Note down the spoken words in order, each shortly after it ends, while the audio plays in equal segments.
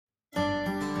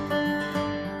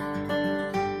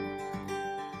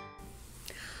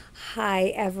Hi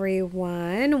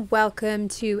everyone, welcome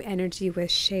to Energy with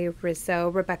Shay Rizzo,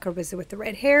 Rebecca Rizzo with the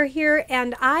red hair here,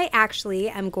 and I actually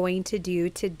am going to do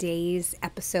today's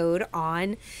episode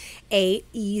on a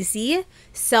easy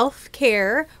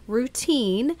self-care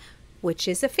routine, which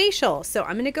is a facial. So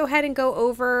I'm going to go ahead and go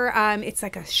over, it's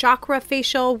like a chakra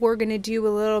facial. We're going to do a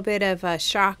little bit of a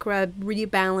chakra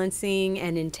rebalancing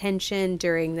and intention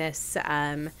during this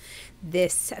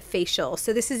facial.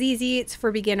 So this is easy. It's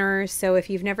for beginners. So if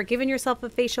you've never given yourself a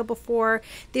facial before,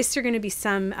 this are going to be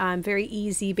some very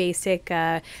easy, basic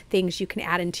things you can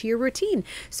add into your routine.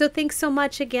 So thanks so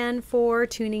much again for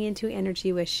tuning into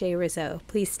Energy with Shay Rizzo.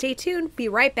 Please stay tuned. Be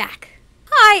right back.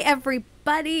 Hi,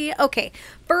 everybody. Okay,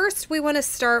 first we want to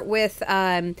start with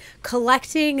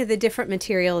collecting the different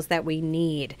materials that we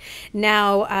need.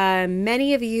 Now,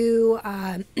 many of you,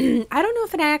 I don't know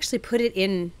if I actually put it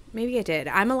in. Maybe I did.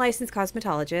 I'm a licensed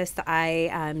cosmetologist.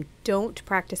 I don't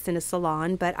practice in a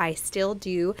salon, but I still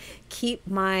do keep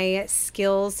my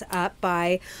skills up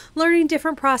by learning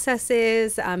different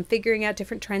processes, figuring out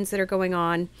different trends that are going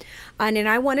on. And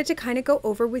I wanted to kind of go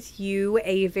over with you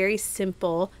a very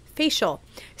simple facial,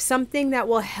 something that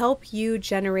will help you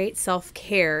generate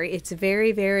self-care. It's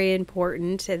very, very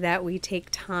important that we take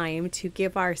time to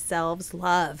give ourselves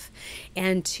love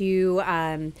and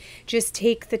to just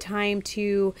take the time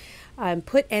to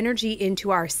put energy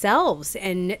into ourselves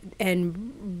and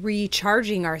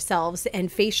recharging ourselves. And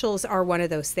facials are one of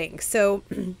those things. So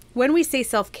when we say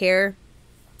self-care,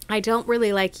 I don't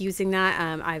really like using that.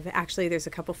 There's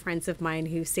a couple friends of mine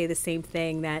who say the same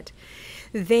thing, that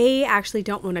they actually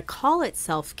don't want to call it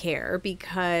self-care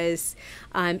because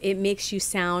it makes you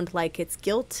sound like it's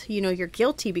guilt. You know, you're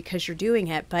guilty because you're doing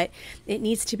it, but it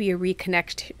needs to be a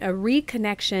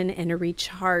reconnection and a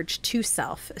recharge to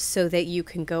self so that you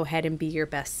can go ahead and be your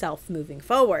best self moving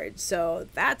forward. So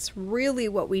that's really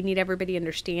what we need everybody to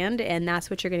understand, and that's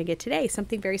what you're going to get today,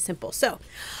 something very simple. So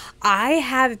I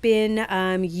have been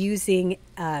using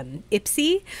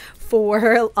Ipsy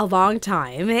for a long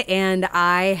time, and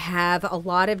I have a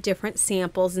lot of different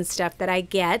samples and stuff that I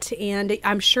get, and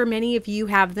I'm sure many of you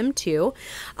have them too.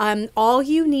 All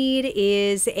you need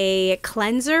is a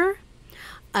cleanser,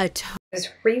 I was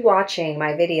rewatching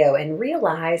my video and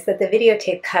realized that the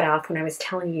videotape cut off when I was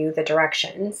telling you the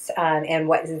directions and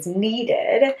what is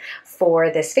needed for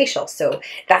this facial. So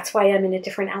that's why I'm in a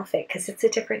different outfit, because it's a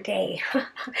different day.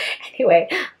 Anyway,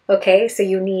 okay, so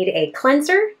you need a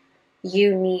cleanser,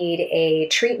 you need a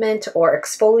treatment or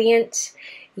exfoliant,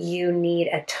 you need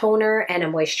a toner and a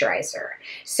moisturizer.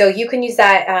 So you can use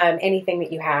that, anything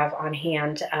that you have on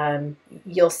hand.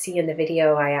 You'll see in the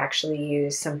video I actually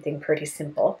use something pretty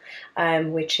simple,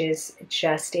 which is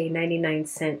just a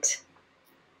 99-cent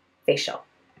facial.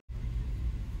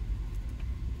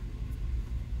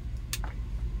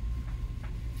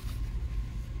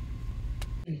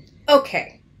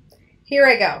 Okay, here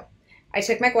I go. I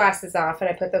took my glasses off and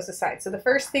I put those aside. So the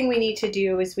first thing we need to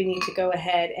do is we need to go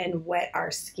ahead and wet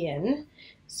our skin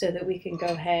so that we can go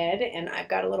ahead, and I've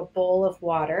got a little bowl of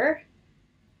water.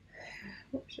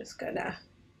 We're just gonna...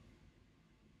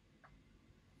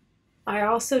 I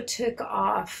also took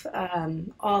off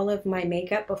all of my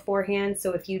makeup beforehand.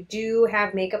 So if you do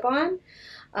have makeup on,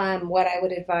 what I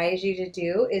would advise you to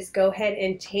do is go ahead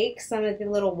and take some of the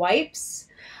little wipes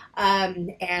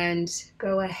and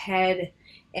go ahead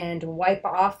and wipe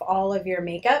off all of your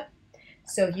makeup.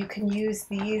 So you can use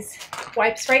these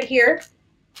wipes right here.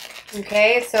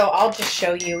 Okay, so I'll just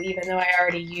show you, even though I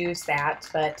already used that,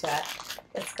 but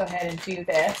let's go ahead and do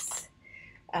this.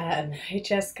 I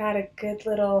just got a good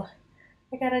little,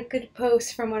 I got a good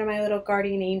post from one of my little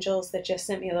guardian angels that just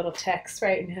sent me a little text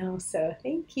right now. So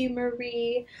thank you,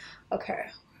 Marie. Okay,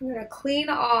 we're gonna clean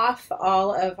off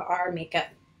all of our makeup.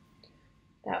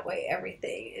 That way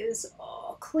everything is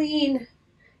all clean.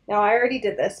 Now I already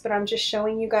did this, but I'm just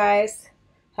showing you guys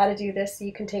how to do this. So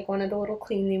you can take one of the little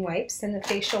cleaning wipes, and the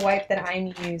facial wipe that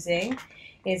I'm using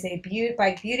is a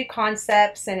by Beauty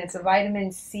Concepts, and it's a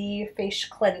vitamin C face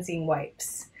cleansing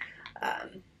wipes.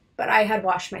 But I had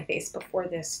washed my face before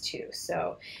this too,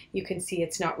 so you can see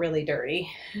it's not really dirty.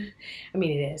 I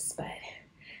mean, it is, but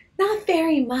not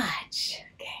very much.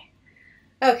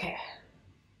 Okay.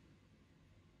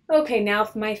 Okay, now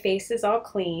my face is all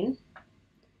clean.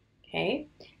 Okay,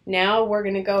 now we're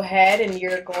going to go ahead and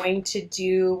we're going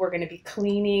to be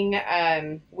cleaning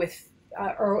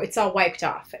or it's all wiped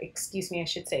off. Excuse me, I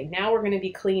should say. Now we're going to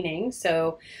be cleaning.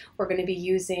 So we're going to be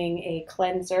using a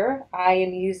cleanser. I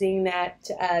am using that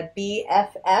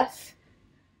BFF,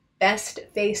 Best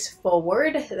Face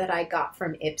Forward, that I got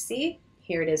from Ipsy.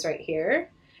 Here it is right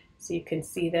here. So you can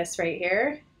see this right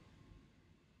here.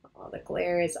 Well, the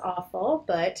glare is awful,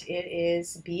 but it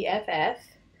is BFF.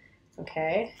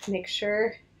 Okay, make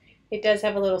sure it does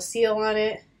have a little seal on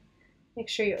it. Make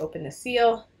sure you open the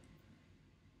seal.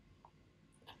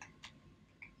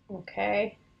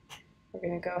 Okay, we're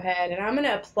going to go ahead and I'm going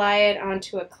to apply it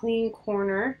onto a clean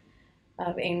corner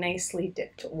of a nicely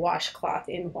dipped washcloth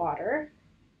in water.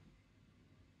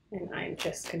 And I'm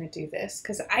just going to do this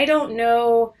because I don't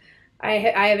know, I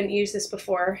haven't used this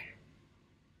before.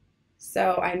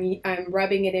 So I'm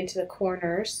rubbing it into the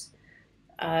corners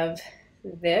of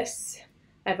this.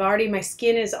 My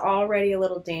skin is already a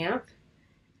little damp.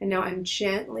 And now I'm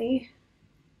gently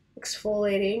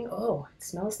exfoliating. Oh, it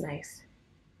smells nice.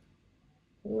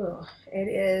 Ooh, it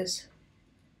is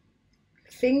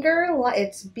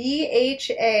it's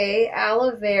BHA,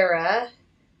 aloe vera,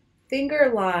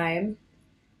 finger lime,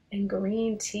 and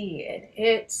green tea. And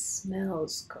it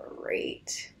smells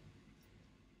great.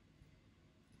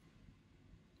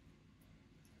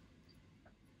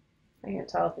 I can't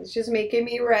tell if it's just making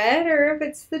me red or if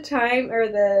it's the time or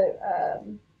the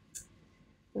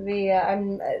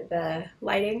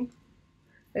lighting.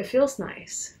 It feels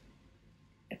nice.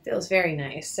 It feels very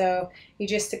nice. So you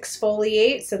just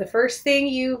exfoliate. So the first thing,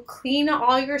 you clean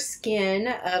all your skin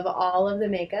of all of the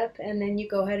makeup, and then you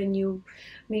go ahead and you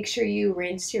make sure you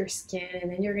rinse your skin,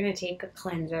 and then you're going to take a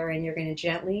cleanser and you're going to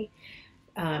gently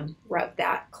rub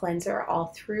that cleanser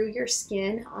all through your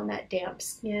skin on that damp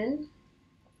skin.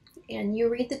 And you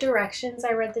read the directions.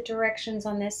 I read the directions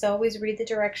on this, so always read the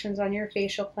directions on your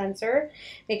facial cleanser.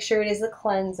 Make sure it is the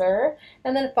cleanser,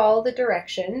 and then follow the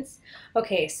directions.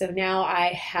 Okay, so now I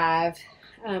have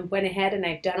went ahead and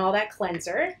I've done all that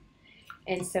cleanser.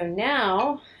 And so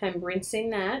now I'm rinsing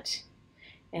that,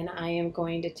 and I am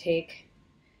going to take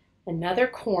another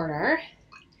corner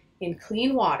in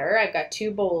clean water. I've got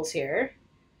 2 bowls here.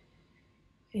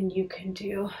 And you can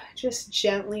just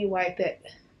gently wipe it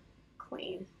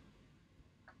clean.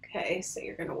 Okay, so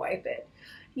you're going to wipe it.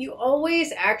 You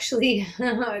always actually,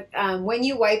 when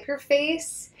you wipe your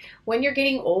face, when you're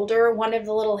getting older, one of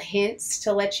the little hints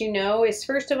to let you know is,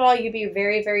 first of all, you be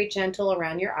very, very gentle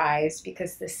around your eyes,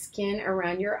 because the skin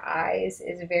around your eyes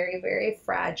is very, very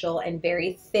fragile and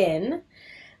very thin.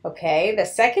 Okay, the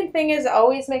second thing is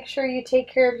always make sure you take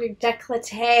care of your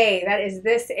décolleté. That is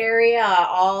this area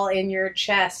all in your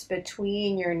chest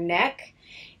between your neck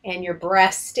and your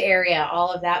breast area,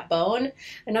 all of that bone.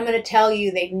 And I'm going to tell you,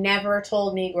 they never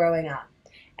told me growing up,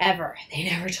 ever. They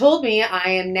never told me.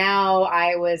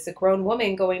 I was a grown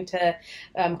woman going to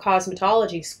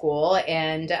cosmetology school,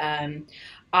 and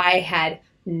I had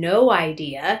no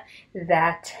idea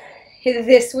that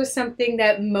this was something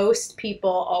that most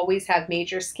people always have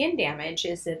major skin damage,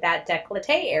 is that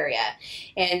décolleté area.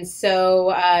 And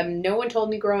so no one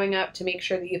told me growing up to make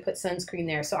sure that you put sunscreen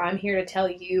there. So I'm here to tell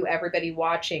you, everybody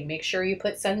watching, make sure you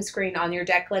put sunscreen on your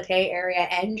décolleté area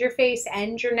and your face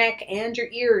and your neck and your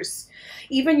ears.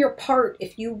 Even your part,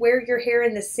 if you wear your hair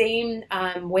in the same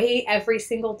way every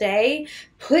single day,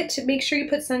 make sure you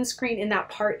put sunscreen in that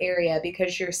part area,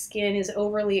 because your skin is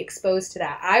overly exposed to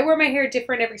that. I wear my hair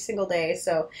different every single day,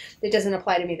 so it doesn't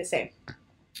apply to me the same.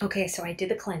 Okay, so I did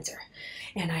the cleanser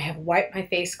and I have wiped my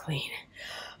face clean.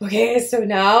 Okay, so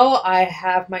now I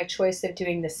have my choice of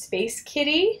doing the Space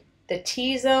Kitty, the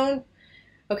T-Zone,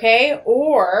 okay,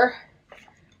 or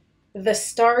the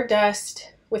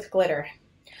Stardust with glitter.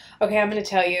 Okay, I'm going to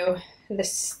tell you, the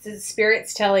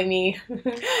spirit's telling me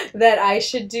that I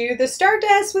should do the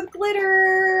Stardust with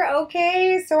glitter.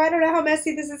 Okay, so I don't know how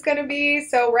messy this is going to be.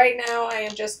 So right now I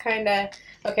am just kind of,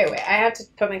 okay, wait, I have to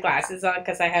put my glasses on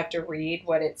because I have to read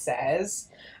what it says.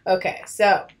 Okay,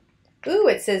 so, ooh,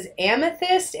 it says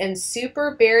Amethyst and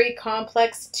Super Berry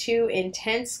Complex 2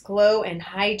 Intense Glow and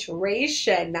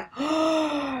Hydration.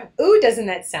 Ooh, doesn't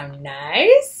that sound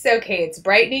nice? Okay, it's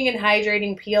Brightening and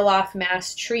Hydrating Peel Off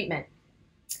Mask Treatment.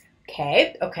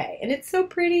 Okay, okay, and it's so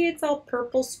pretty. It's all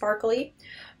purple sparkly.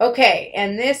 Okay,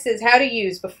 and this is how to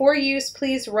use. Before use,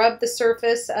 please rub the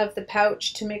surface of the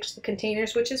pouch to mix the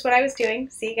containers, which is what I was doing.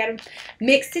 See, you gotta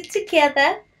mix it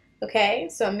together. Okay,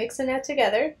 so I'm mixing that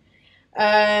together.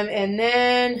 And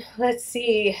then, let's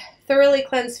see, thoroughly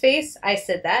cleanse face. I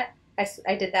said that.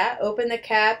 I did that. Open the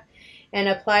cap and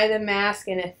apply the mask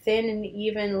in a thin and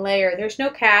even layer. There's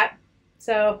no cap,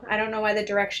 so I don't know why the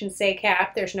directions say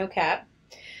cap. There's no cap.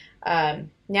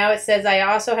 Now it says I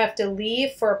also have to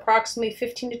leave for approximately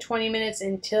 15 to 20 minutes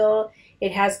until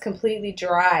it has completely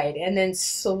dried, and then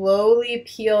slowly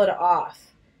peel it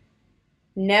off.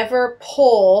 Never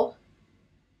pull,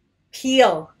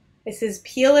 peel. It says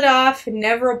peel it off,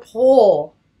 never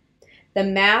pull. The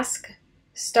mask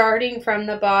starting from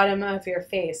the bottom of your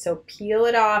face. So peel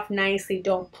it off nicely.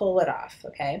 Don't pull it off,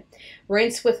 okay?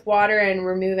 Rinse with water and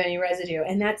remove any residue.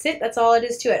 And that's it. That's all it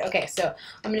is to it. Okay, so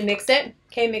I'm going to mix it.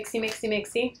 Okay, mixy, mixy,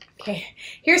 mixy. Okay,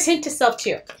 here's hint to self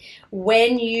too.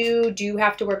 When you do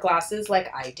have to wear glasses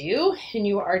like I do, and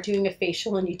you are doing a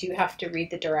facial and you do have to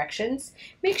read the directions,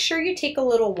 make sure you take a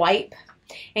little wipe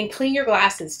and clean your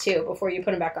glasses too before you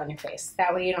put them back on your face.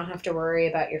 That way you don't have to worry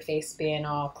about your face being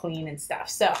all clean and stuff.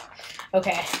 So,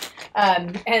 okay.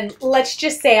 And let's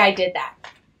just say I did that.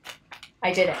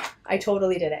 I did it. I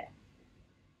totally did it.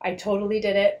 I totally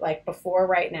did it like before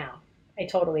right now. I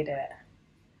totally did it.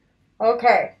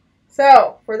 Okay.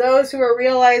 So, for those who are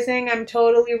realizing I'm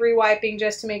totally rewiping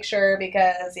just to make sure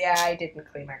because, yeah, I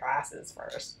didn't clean my glasses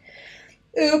first.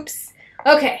 Oops.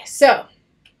 Okay, so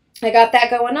I got that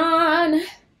going on.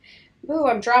 Ooh,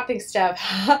 I'm dropping stuff.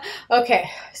 Okay,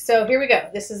 so here we go.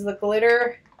 This is the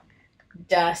glitter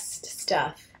dust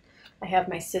stuff. I have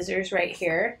my scissors right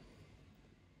here.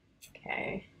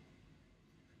 Okay.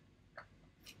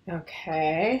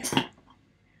 Okay.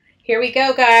 Here we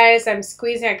go, guys. I'm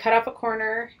squeezing. I cut off a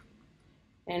corner.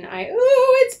 And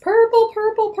ooh, it's purple,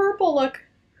 purple, purple. Look.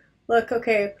 Look,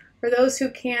 okay. For those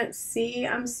who can't see,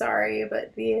 I'm sorry,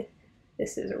 but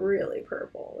this is really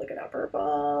purple. Look at how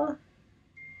purple.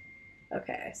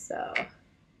 Okay, so.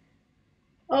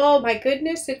 Oh my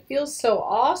goodness, it feels so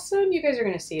awesome. You guys are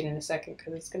going to see it in a second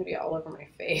because it's going to be all over my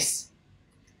face.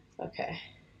 Okay.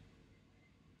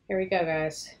 Here we go,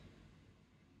 guys.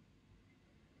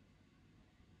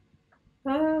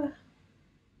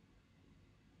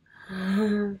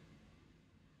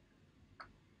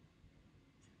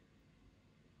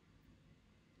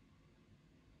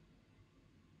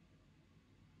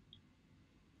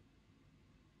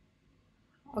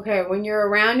 Okay, when you're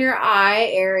around your eye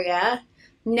area,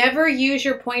 never use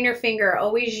your pointer finger.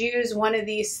 Always use one of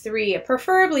these three,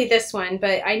 preferably this one,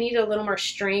 but I need a little more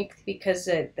strength because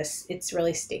it's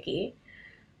really sticky.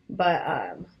 But,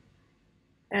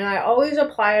 and I always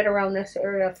apply it around this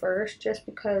area first just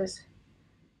because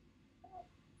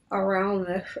around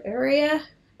this area,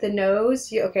 the nose,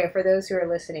 okay, for those who are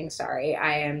listening, sorry,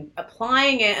 I am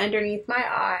applying it underneath my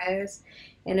eyes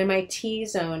and in my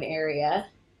T-zone area.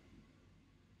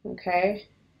 Okay,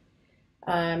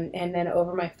 and then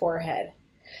over my forehead.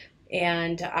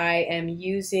 And I am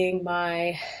using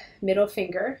my middle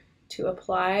finger to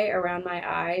apply around my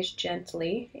eyes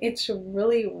gently. It's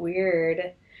really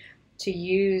weird to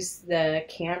use the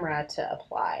camera to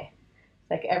apply.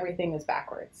 Like everything is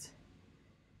backwards.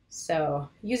 So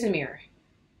use a mirror.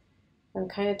 I'm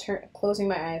kind of closing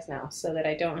my eyes now so that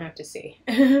I don't have to see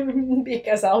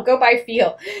because I'll go by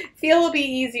feel. Feel will be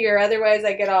easier, otherwise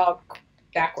I get all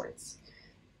backwards.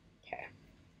 Okay.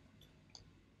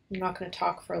 I'm not going to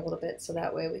talk for a little bit so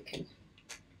that way we can.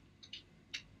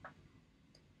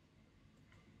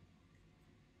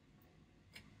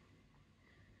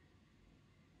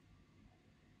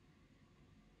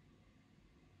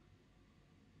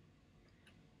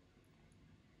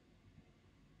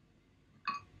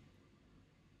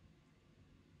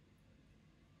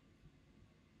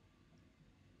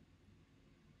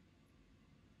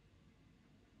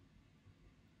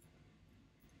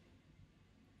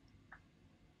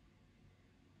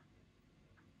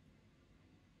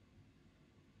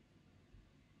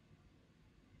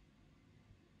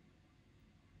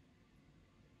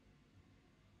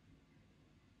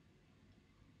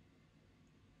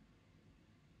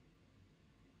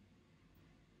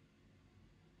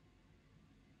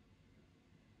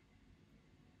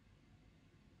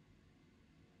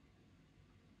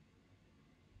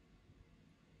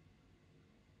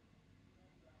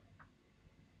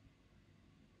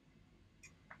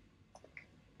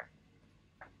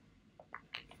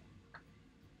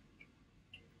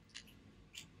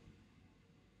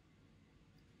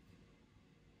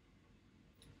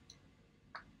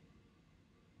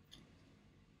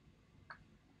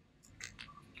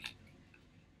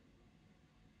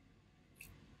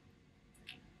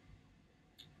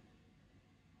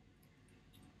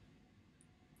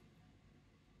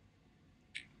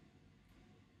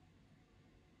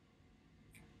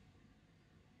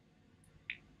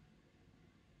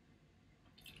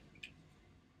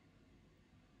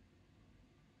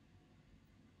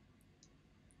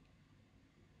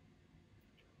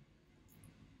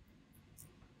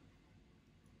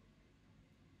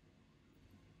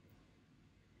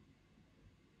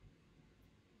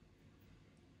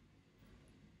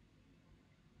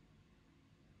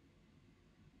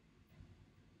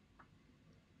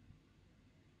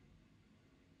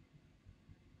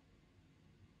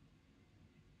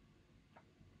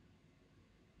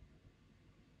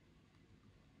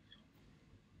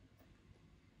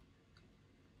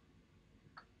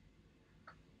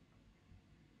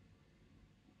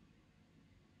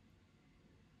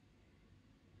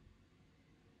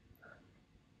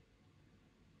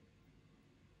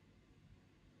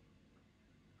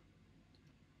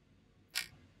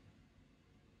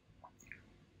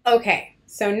 Okay,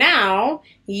 so now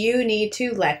you need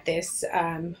to let this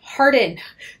harden.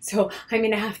 So I'm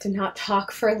gonna have to not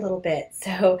talk for a little bit.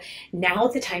 So now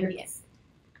the timer is.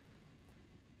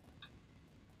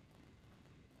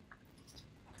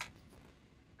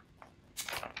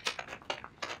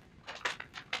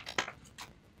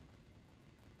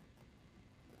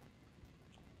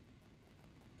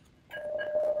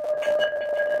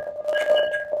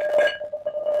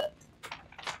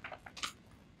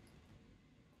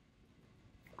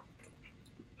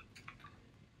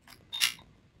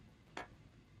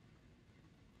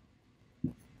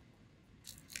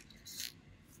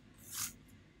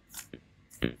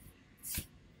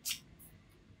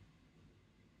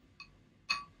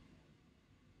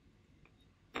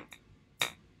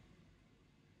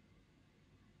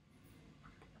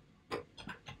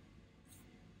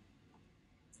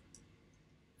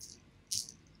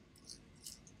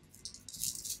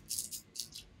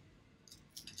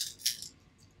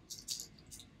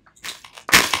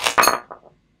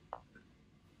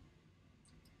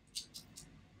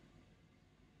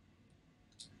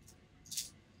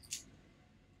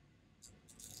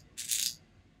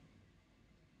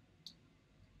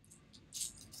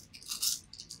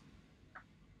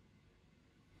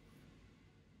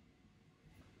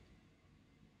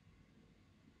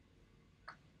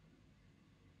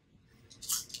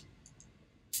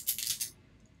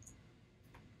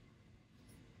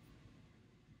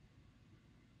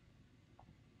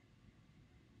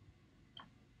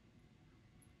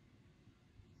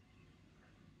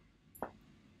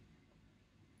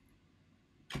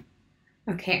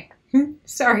 Okay,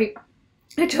 sorry,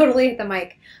 I totally hit the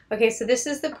mic. Okay, so this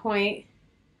is the point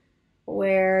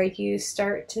where you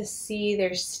start to see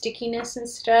there's stickiness and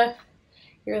stuff.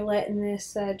 You're letting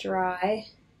this dry,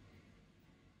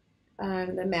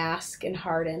 the mask, and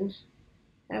harden.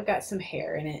 I've got some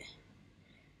hair in it.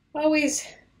 Always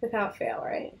without fail,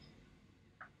 right?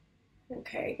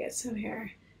 Okay, get some hair.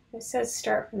 It says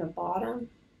start from the bottom.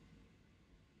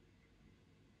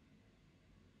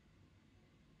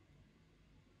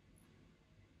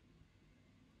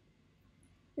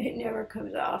 It never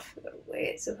comes off the way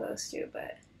it's supposed to,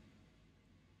 but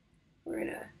we're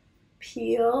gonna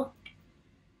peel.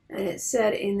 And it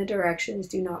said in the directions,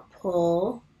 do not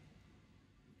pull.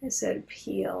 It said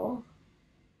peel.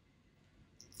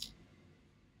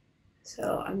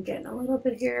 So I'm getting a little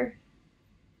bit here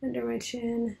under my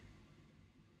chin.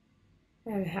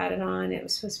 I've had it on. It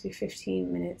was supposed to be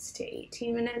 15 minutes to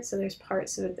 18 minutes, so there's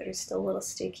parts of it that are still a little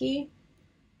sticky.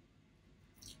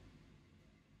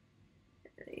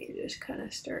 And you just kind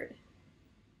of start.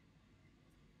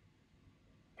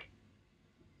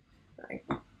 Like,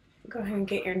 go ahead and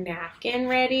get your napkin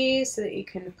ready so that you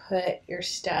can put your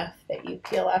stuff that you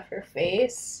peel off your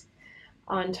face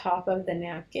on top of the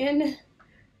napkin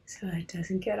so it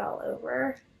doesn't get all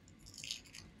over.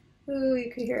 Ooh,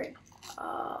 you can hear it.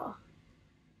 Oh,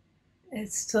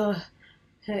 it's still,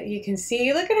 you can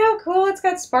see, look at how cool, it's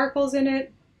got sparkles in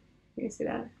it. You can see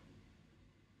that?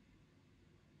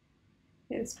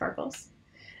 It sparkles.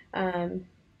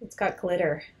 It's got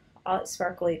glitter, all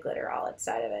sparkly glitter all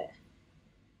inside of it.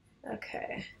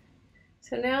 Okay,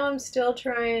 so now I'm still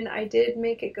trying, I did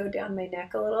make it go down my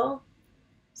neck a little.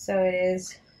 So it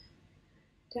is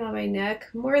down my neck,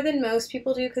 more than most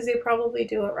people do because they probably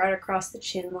do it right across the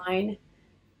chin line.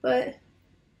 But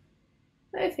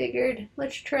I figured,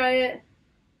 let's try it.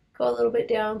 Go a little bit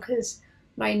down because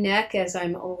my neck, as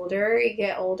I'm older, you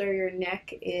get older, your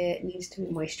neck, it needs to be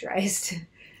moisturized.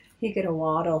 You get a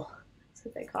waddle, that's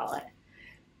what they call it.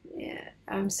 Yeah,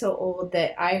 I'm so old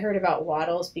that I heard about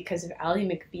waddles because of Ally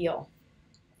McBeal.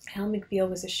 Ally McBeal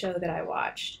was a show that I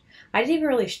watched. I didn't even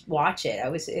really watch it.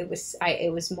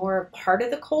 It was more part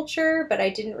of the culture, but I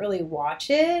didn't really watch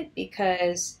it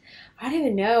because I don't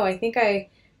even know. I think I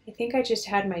just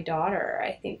had my daughter.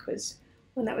 I think was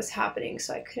when that was happening,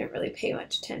 so I couldn't really pay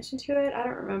much attention to it. I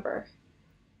don't remember.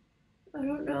 I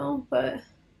don't know, but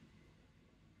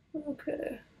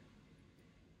okay.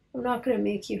 I'm not gonna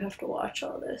make you have to watch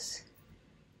all this.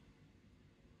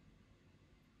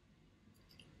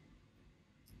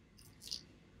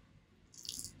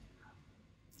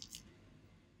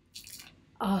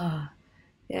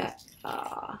 Yeah.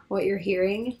 What you're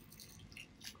hearing,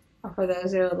 or for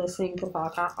those that are listening to the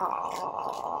podcast,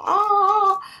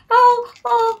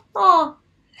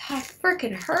 that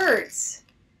freaking hurts,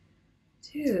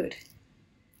 dude.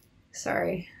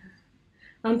 Sorry,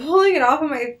 I'm pulling it off of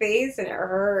my face and it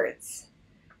hurts.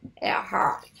 It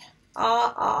hurts.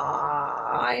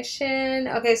 My chin.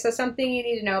 Okay, so something you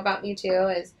need to know about me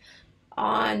too is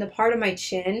on the part of my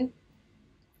chin,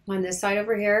 on this side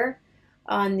over here,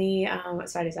 on the, what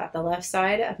side is that? The left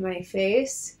side of my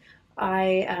face.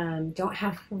 I don't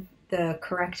have the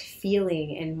correct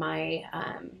feeling in my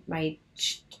my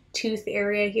tooth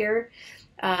area here.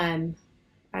 Um,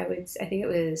 I think it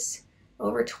was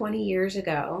over 20 years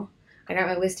ago. I got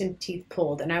my wisdom teeth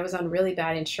pulled, and I was on really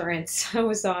bad insurance. I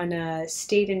was on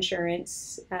state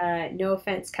insurance. No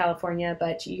offense, California,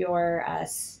 but your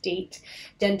state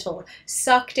dental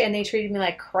sucked, and they treated me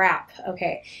like crap.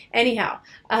 Okay, anyhow,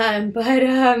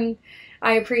 but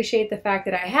I appreciate the fact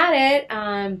that I had it,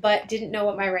 but didn't know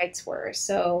what my rights were,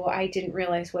 so I didn't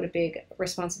realize what a big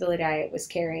responsibility I was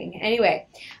carrying. Anyway,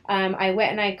 I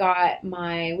went and I got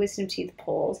my wisdom teeth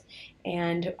pulled,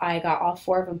 and I got all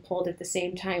four of them pulled at the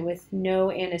same time with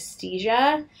no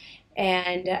anesthesia.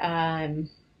 And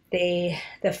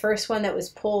the first one that was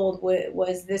pulled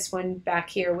was this one back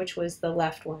here, which was the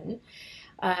left one,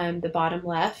 the bottom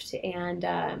left,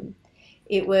 and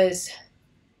it was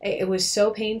so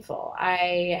painful.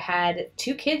 I had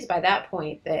two kids by that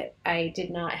point that I did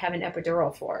not have an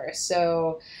epidural for.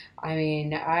 So, I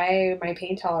mean, my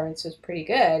pain tolerance was pretty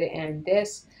good, and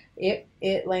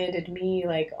it landed me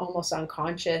like almost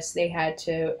unconscious. They had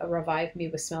to revive me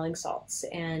with smelling salts,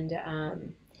 and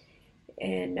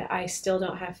I still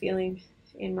don't have feeling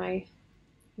in my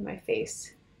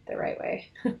face the right way.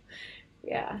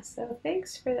 Yeah, so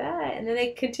thanks for that. And then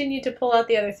they continued to pull out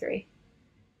the other three.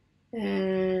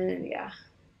 And yeah.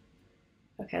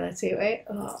 Okay, let's see. Wait.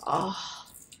 Oh,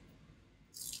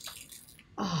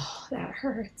 that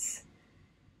hurts.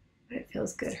 But it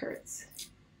feels good, hurts.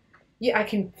 Yeah, I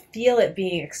can feel it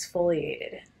being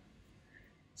exfoliated.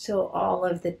 So all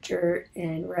of the dirt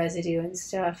and residue and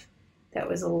stuff that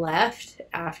was left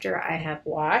after I have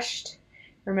washed.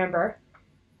 Remember,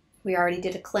 we already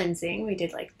did a cleansing. We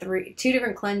did like two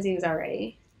different cleansings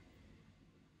already.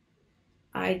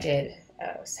 I did.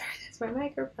 Oh, sorry, that's my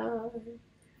microphone.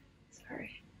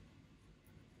 Sorry.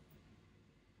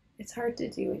 It's hard to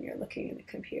do when you're looking in the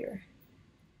computer,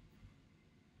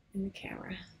 in the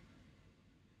camera.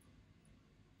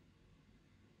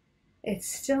 It's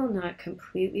still not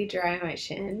completely dry on my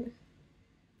chin.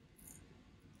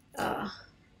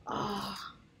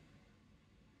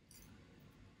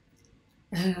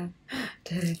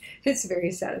 It's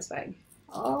very satisfying.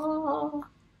 Oh,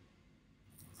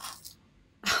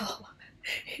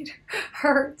 it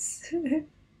hurts.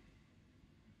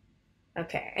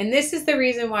 Okay, and this is the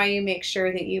reason why you make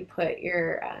sure that you put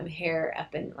your hair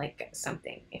up in like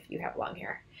something if you have long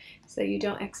hair, so you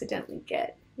don't accidentally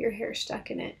get your hair stuck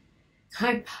in it.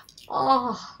 I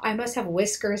must have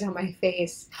whiskers on my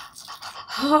face.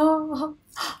 Oh,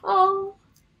 oh,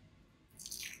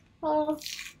 oh,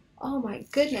 oh my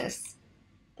goodness,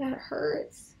 that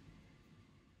hurts.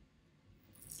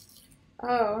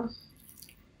 Oh,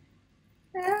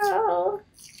 ow.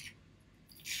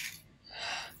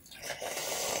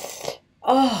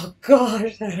 Oh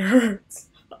gosh, that hurts.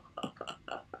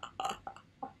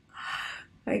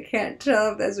 I can't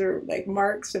tell if those are like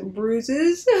marks and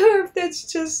bruises or if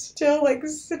that's just still like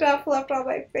stuff left on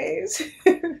my face.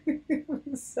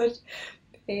 I'm such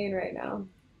pain right now.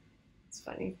 It's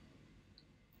funny.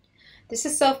 This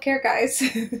is self-care, guys.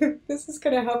 This is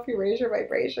going to help you raise your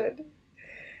vibration.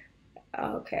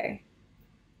 Okay.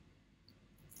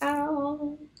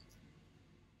 Ow.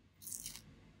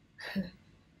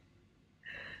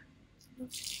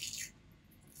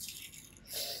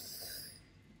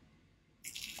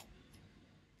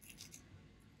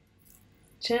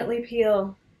 Gently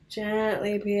peel,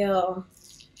 gently peel,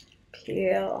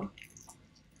 peel,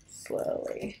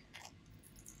 slowly.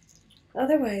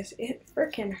 Otherwise, it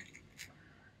frickin'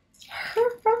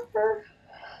 hurt.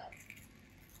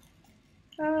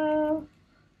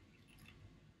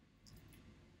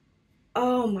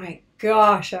 Oh my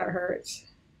gosh, that hurts.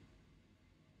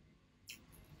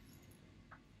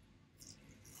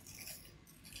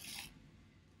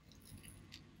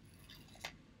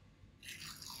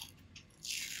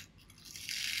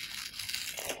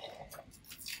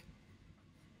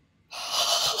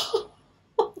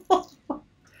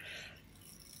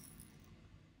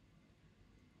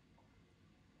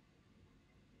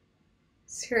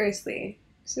 Seriously,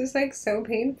 this is like so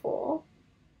painful.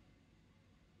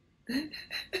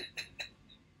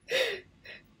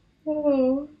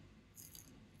 Oh.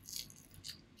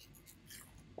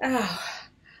 Oh.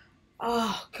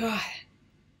 Oh, God.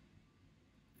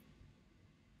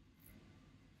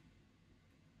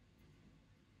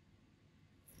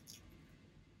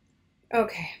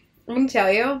 Okay. I'm gonna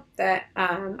tell you that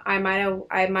I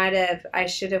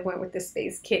should have went with the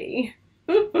Space Kitty.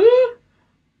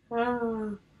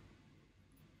 Oh.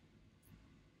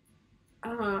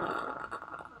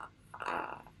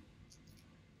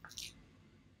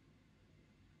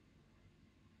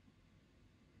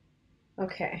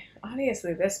 Okay,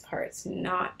 obviously this part's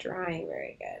not drying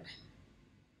very good.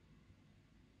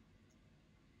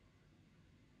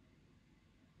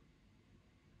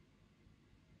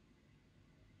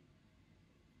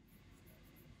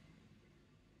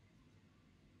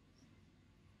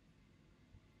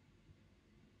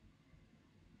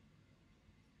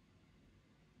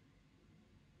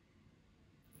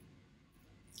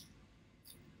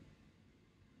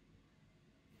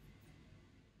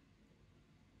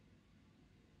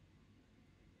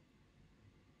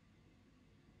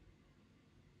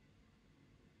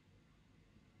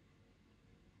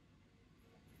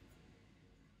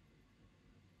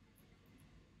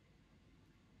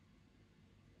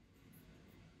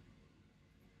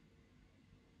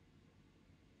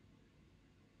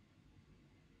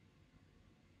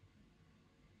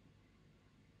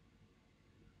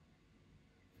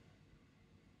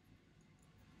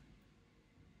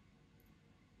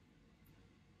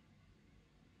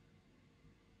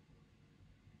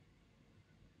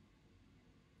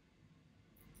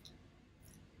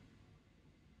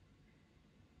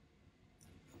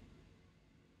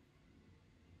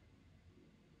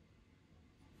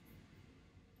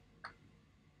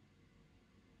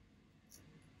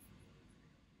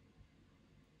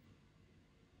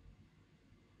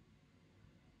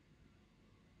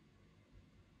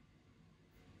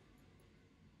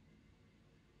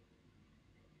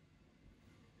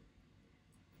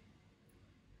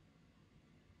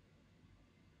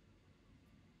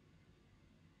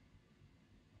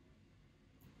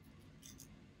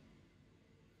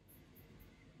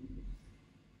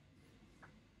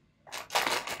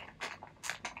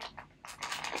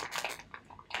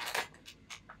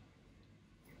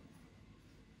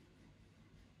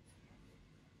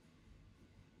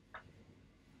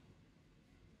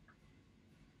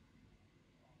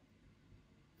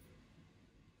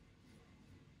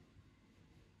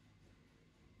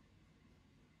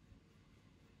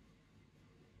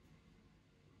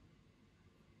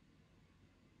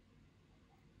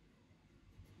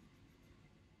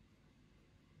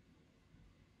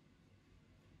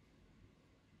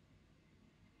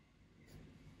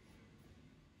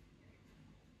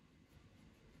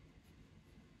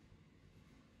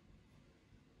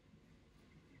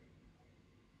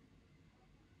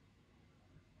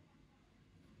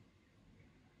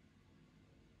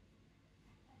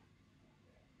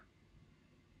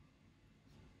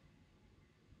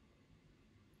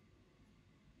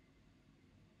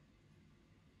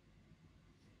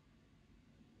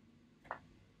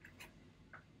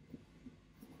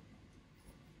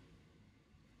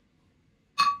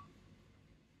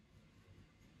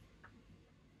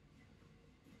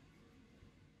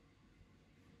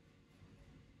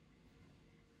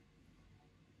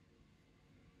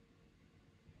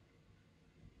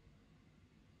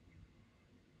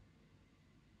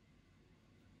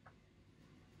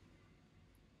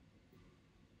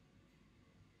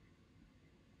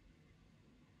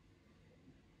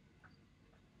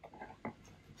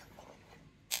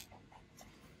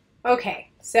 Okay,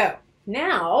 so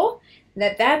now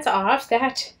that that's off,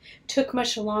 that took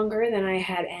much longer than I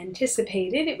had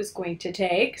anticipated it was going to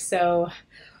take. So,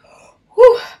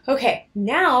 whew, okay,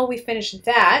 now we finished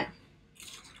that.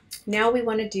 Now we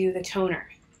want to do the toner.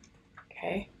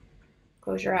 Okay,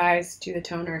 close your eyes, do the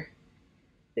toner.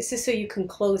 This is so you can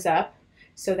close up,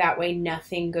 so that way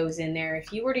nothing goes in there.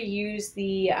 If you were to use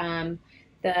the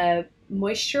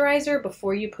moisturizer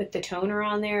before you put the toner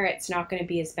on there, it's not going to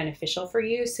be as beneficial for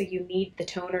you. So you need the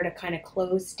toner to kind of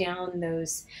close down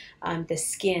those the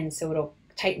skin, so it'll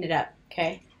tighten it up.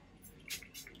 Okay.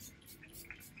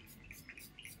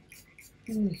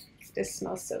 This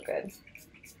smells so good.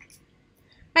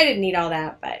 I didn't need all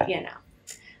that, but you know.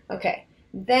 Okay.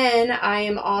 Then I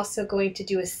am also going to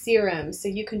do a serum. So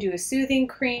you can do a soothing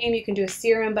cream, you can do a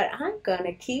serum, but I'm going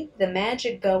to keep the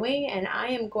magic going, and I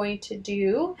am going to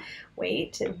do,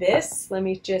 wait, this. Let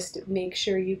me just make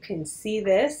sure you can see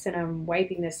this, and I'm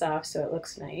wiping this off so it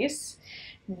looks nice.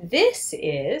 This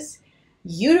is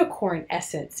unicorn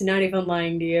essence. Not even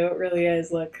lying to you, it really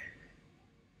is. Look.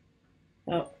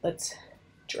 Oh, let's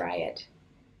dry it.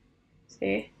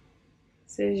 See?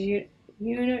 This is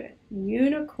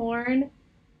unicorn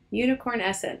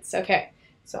essence. Okay,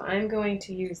 so I'm going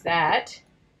to use that.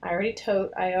 I already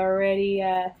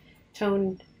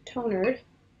tonered.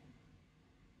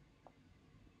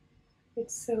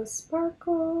 It's so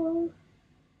sparkle.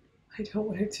 I don't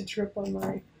want it to drip on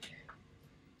my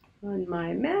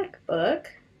MacBook.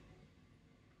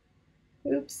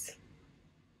 Oops.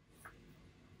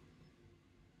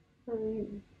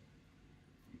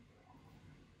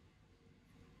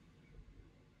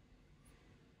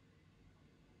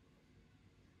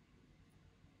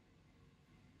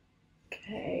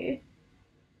 Okay.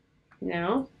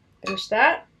 Now, finish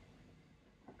that.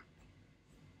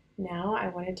 Now I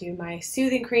want to do my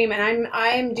soothing cream, and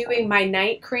I'm doing my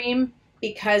night cream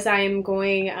because I'm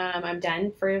going. I'm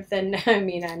done for the. I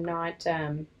mean, I'm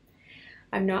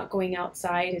not going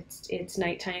outside. It's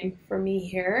nighttime for me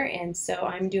here, and so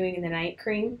I'm doing the night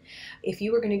cream. If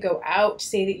you were going to go out,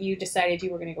 say that you decided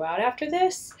you were going to go out after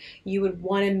this, you would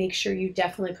want to make sure you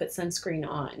definitely put sunscreen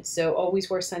on. So always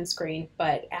wear sunscreen.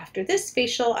 But after this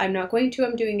facial, I'm not going to.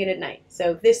 I'm doing it at night.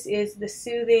 So this is the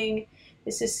soothing.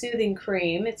 This is soothing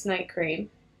cream. It's night cream.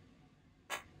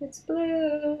 It's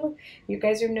blue. You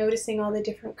guys are noticing all the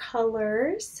different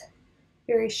colors.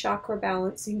 Very chakra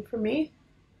balancing for me.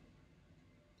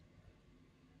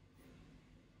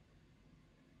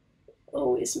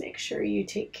 Always make sure you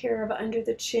take care of under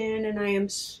the chin, and I am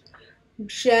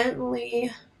gently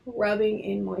rubbing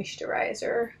in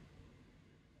moisturizer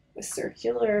with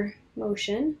circular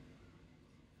motion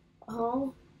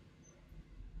all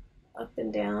up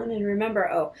and down. And remember,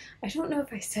 oh, I don't know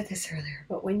if I said this earlier,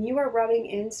 but when you are rubbing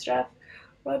in stuff,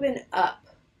 rub in up.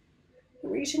 The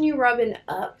reason you rub in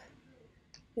up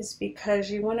is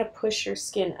because you want to push your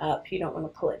skin up. You don't want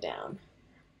to pull it down.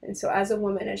 And so as a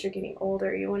woman, as you're getting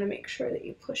older, you want to make sure that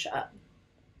you push up.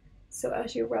 So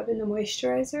as you rub in the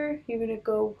moisturizer, you're going to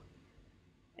go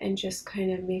and just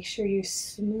kind of make sure you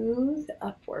smooth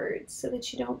upwards so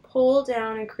that you don't pull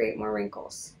down and create more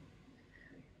wrinkles.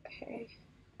 Okay.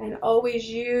 And always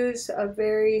use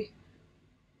to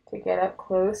get up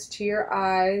close to your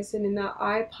eyes, and in the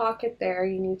eye pocket there,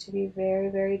 you need to be very,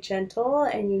 very gentle,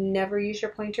 and you never use your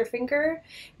pointer finger.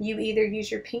 You either use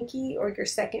your pinky or your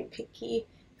second pinky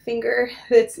finger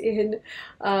that's in,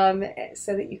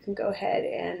 so that you can go ahead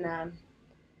and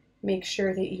make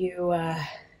sure that you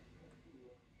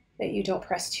don't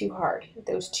press too hard.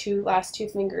 Those last two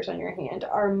fingers on your hand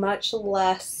are much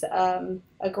less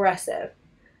aggressive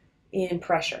in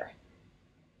pressure.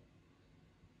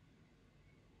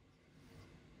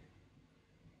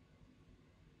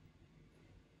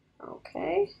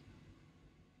 Okay,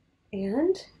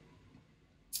 and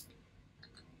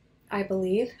I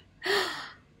believe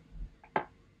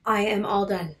I am all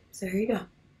done. So here you go.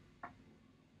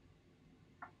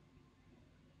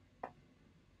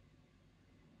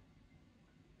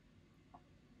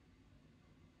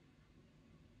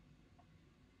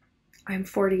 I'm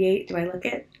 48. Do I look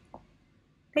it?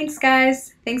 Thanks,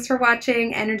 guys. Thanks for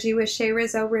watching Energy with Shay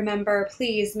Rizzo. Remember,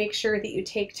 please make sure that you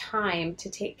take time to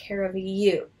take care of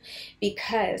you,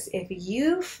 because if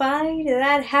you find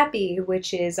that happy,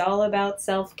 which is all about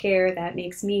self-care, that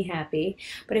makes me happy,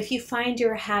 but if you find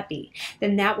you're happy,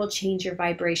 then that will change your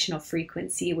vibrational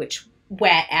frequency, which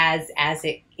as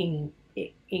it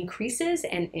increases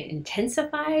and it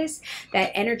intensifies,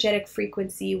 that energetic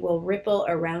frequency will ripple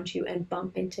around you and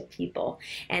bump into people,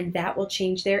 and that will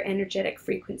change their energetic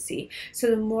frequency. So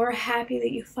the more happy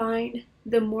that you find,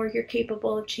 the more you're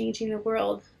capable of changing the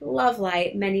world. Love,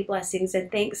 light, many blessings,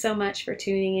 and thanks so much for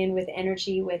tuning in with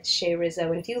Energy with Shay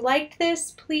Rizzo. And if you liked this,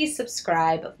 please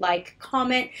subscribe, like,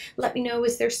 comment. Let me know,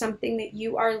 is there something that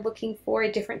you are looking for,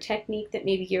 a different technique that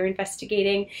maybe you're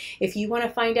investigating? If you want to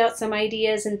find out some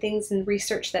ideas and things and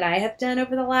research that I have done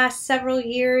over the last several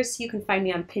years, you can find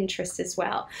me on Pinterest as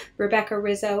well. Rebecca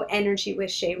Rizzo, Energy with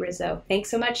Shay Rizzo.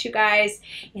 Thanks so much, you guys,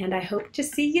 and I hope to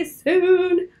see you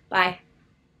soon. Bye.